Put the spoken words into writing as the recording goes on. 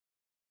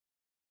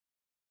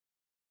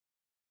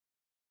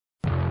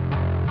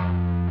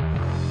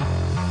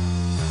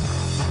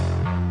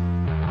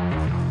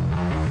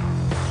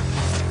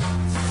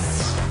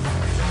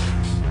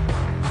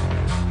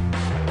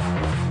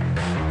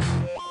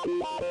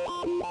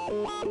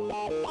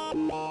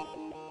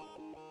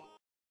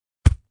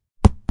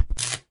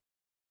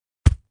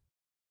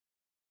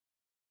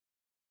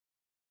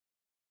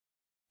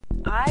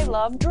I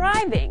love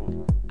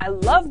driving. I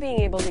love being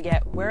able to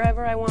get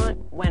wherever I want,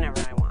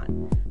 whenever I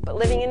want. But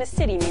living in a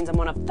city means I'm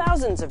one of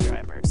thousands of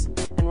drivers,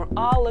 and we're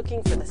all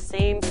looking for the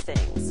same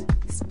things.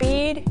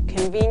 Speed,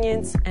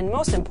 convenience, and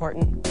most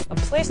important, a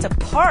place to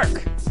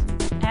park.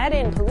 Add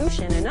in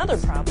pollution and other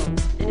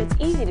problems, and it's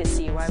easy to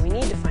see why we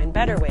need to find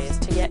better ways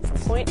to get from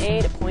point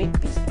A to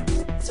point B.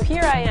 So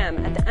here I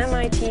am at the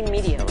MIT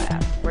Media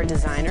Lab, where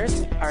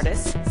designers,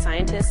 artists,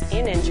 scientists,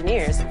 and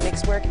engineers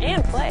mix work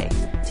and play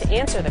to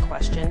answer the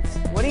question,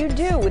 what do you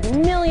do with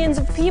millions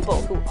of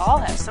people who all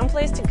have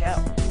someplace to go?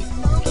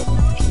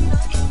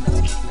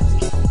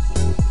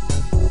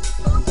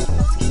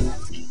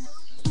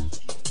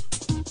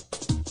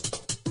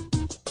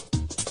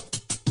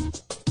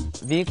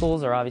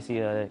 Vehicles are obviously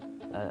a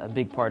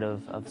big part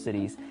of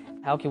cities.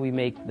 How can we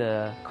make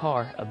the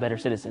car a better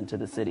citizen to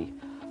the city?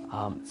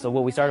 So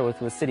what we started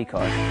with was City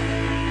Car,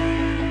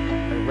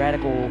 a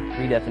radical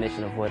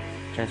redefinition of what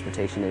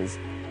transportation is.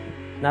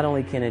 Not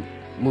only can it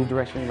move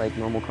directionally like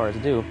normal cars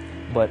do,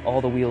 but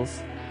all the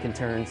wheels can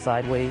turn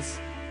sideways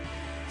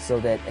so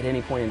that at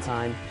any point in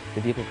time,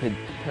 the vehicle could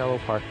parallel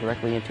park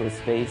directly into a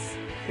space.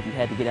 If you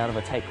had to get out of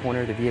a tight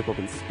corner, the vehicle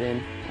can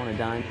spin on a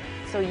dime.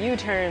 So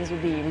U-turns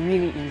would be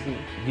really easy.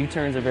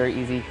 U-turns are very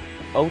easy.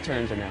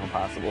 O-turns are now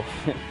possible.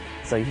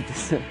 So you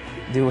just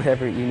do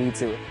whatever you need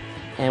to.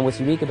 And what's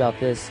unique about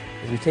this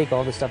is we take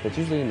all the stuff that's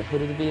usually in the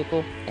hood of the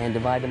vehicle and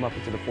divide them up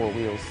into the four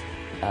wheels.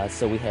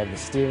 So we have the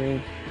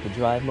steering, the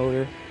drive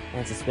motor,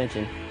 and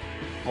suspension,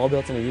 all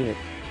built in a unit.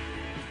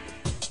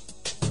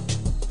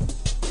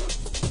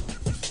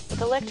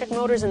 With electric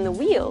motors in the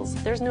wheels,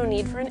 there's no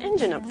need for an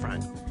engine up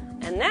front.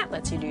 And that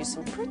lets you do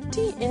some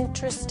pretty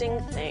interesting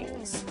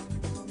things.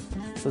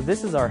 So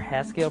this is our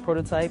half-scale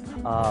prototype.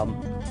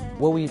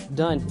 What we've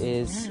done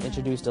is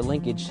introduced a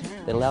linkage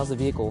that allows the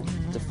vehicle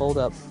to fold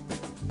up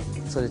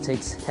so that it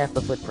takes half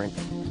the footprint.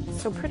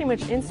 So pretty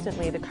much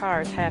instantly the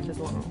car is half as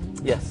long.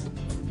 Yes.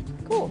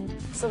 Cool.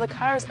 So the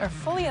cars are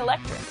fully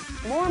electric,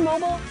 more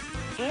mobile,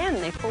 and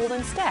they fold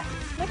and stack,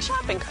 like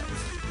shopping carts.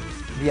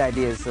 The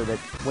idea is so that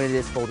when it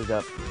is folded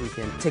up, we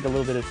can take a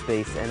little bit of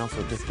space and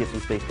also just give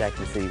some space back to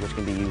the city, which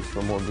can be used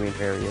for more green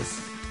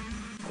areas.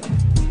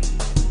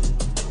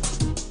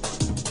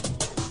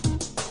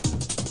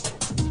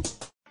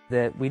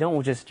 That we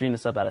don't just dream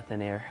this up out of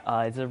thin air.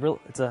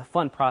 It's a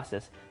fun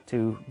process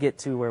to get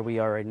to where we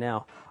are right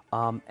now.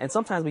 And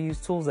sometimes we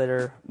use tools that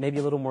are maybe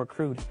a little more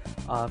crude.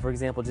 For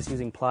example, just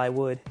using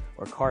plywood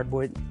or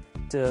cardboard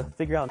to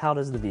figure out how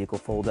does the vehicle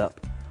fold up.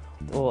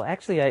 Well,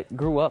 actually, I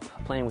grew up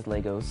playing with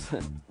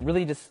Legos.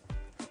 Really just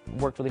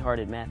worked really hard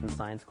at math and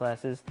science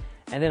classes,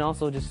 and then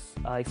also just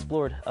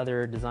explored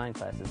other design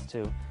classes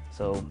too.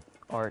 So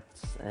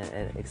arts,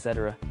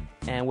 etc.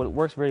 And what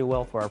works very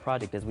well for our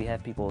project is we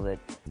have people that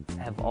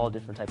have all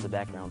different types of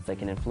backgrounds that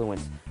can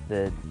influence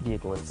the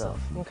vehicle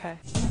itself. Okay.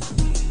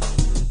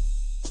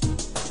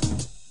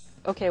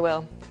 Okay,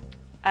 well,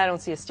 I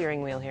don't see a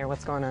steering wheel here.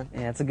 What's going on?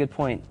 Yeah, that's a good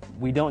point.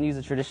 We don't use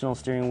a traditional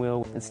steering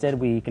wheel. Instead,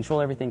 we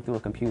control everything through a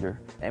computer.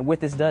 And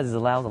what this does is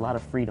allows a lot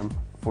of freedom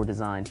for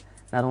design.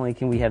 Not only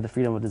can we have the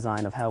freedom of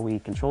design of how we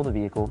control the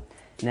vehicle,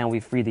 now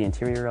we've freed the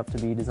interior up to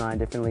be designed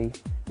differently.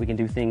 We can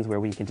do things where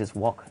we can just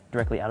walk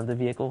directly out of the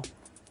vehicle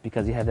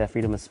because you have that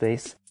freedom of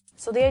space.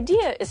 So the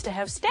idea is to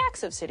have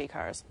stacks of city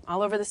cars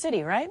all over the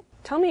city, right?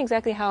 Tell me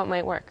exactly how it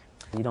might work.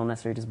 You don't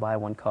necessarily just buy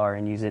one car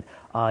and use it.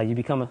 You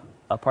become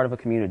a part of a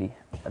community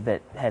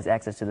that has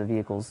access to the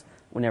vehicles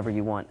whenever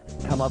you want.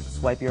 Come up,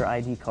 swipe your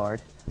ID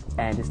card,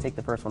 and just take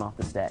the first one off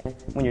the stack.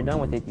 When you're done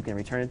with it, you can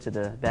return it to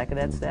the back of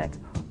that stack,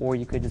 or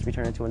you could just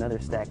return it to another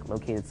stack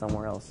located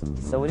somewhere else.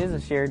 So it is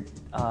a shared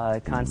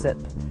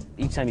concept.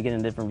 Each time you get in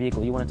a different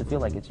vehicle, you want it to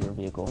feel like it's your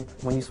vehicle.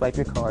 When you swipe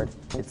your card,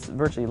 it's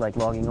virtually like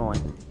logging on,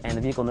 and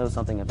the vehicle knows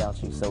something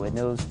about you. So it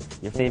knows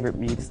your favorite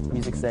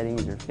music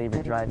settings, your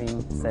favorite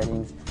driving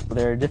settings.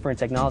 There are different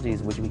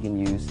technologies which we can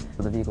use.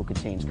 So the vehicle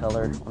could change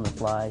color on the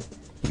fly.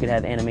 You could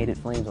have animated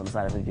flames on the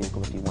side of the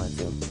vehicle if you wanted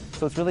to.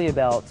 So it's really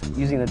about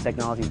using the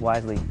technology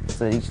wisely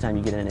so that each time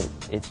you get in it,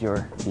 it's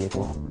your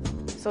vehicle.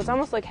 So it's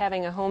almost like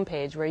having a home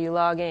page where you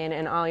log in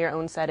and all your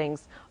own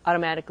settings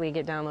automatically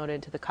get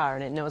downloaded to the car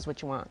and it knows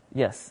what you want.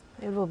 Yes.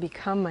 It will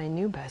become my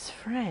new best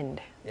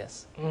friend.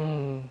 Yes.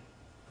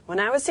 When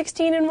I was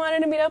 16 and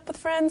wanted to meet up with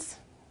friends,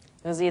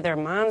 it was either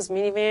Mom's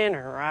minivan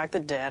or Rock the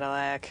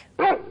Cadillac.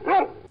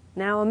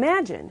 Now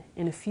imagine,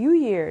 in a few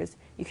years,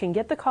 you can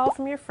get the call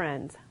from your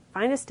friends,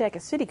 find a stack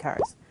of city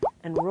cars,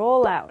 and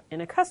roll out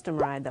in a custom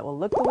ride that will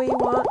look the way you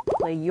want,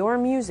 play your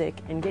music,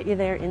 and get you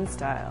there in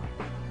style.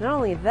 Not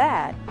only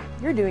that,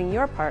 you're doing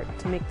your part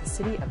to make the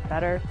city a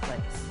better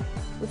place.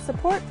 With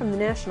support from the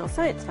National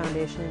Science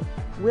Foundation,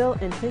 Will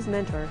and his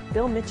mentor,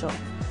 Bill Mitchell,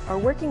 are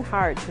working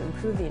hard to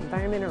improve the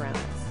environment around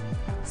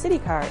us.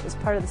 CityCar is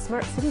part of the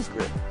Smart Cities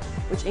Group,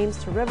 which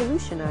aims to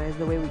revolutionize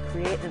the way we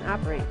create and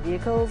operate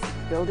vehicles,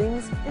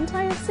 buildings,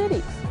 entire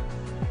cities.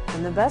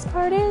 And the best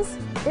part is,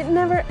 it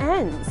never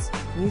ends.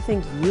 You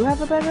think you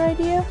have a better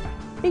idea?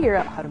 Figure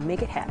out how to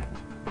make it happen.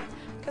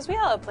 Because we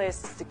all have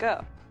places to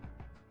go.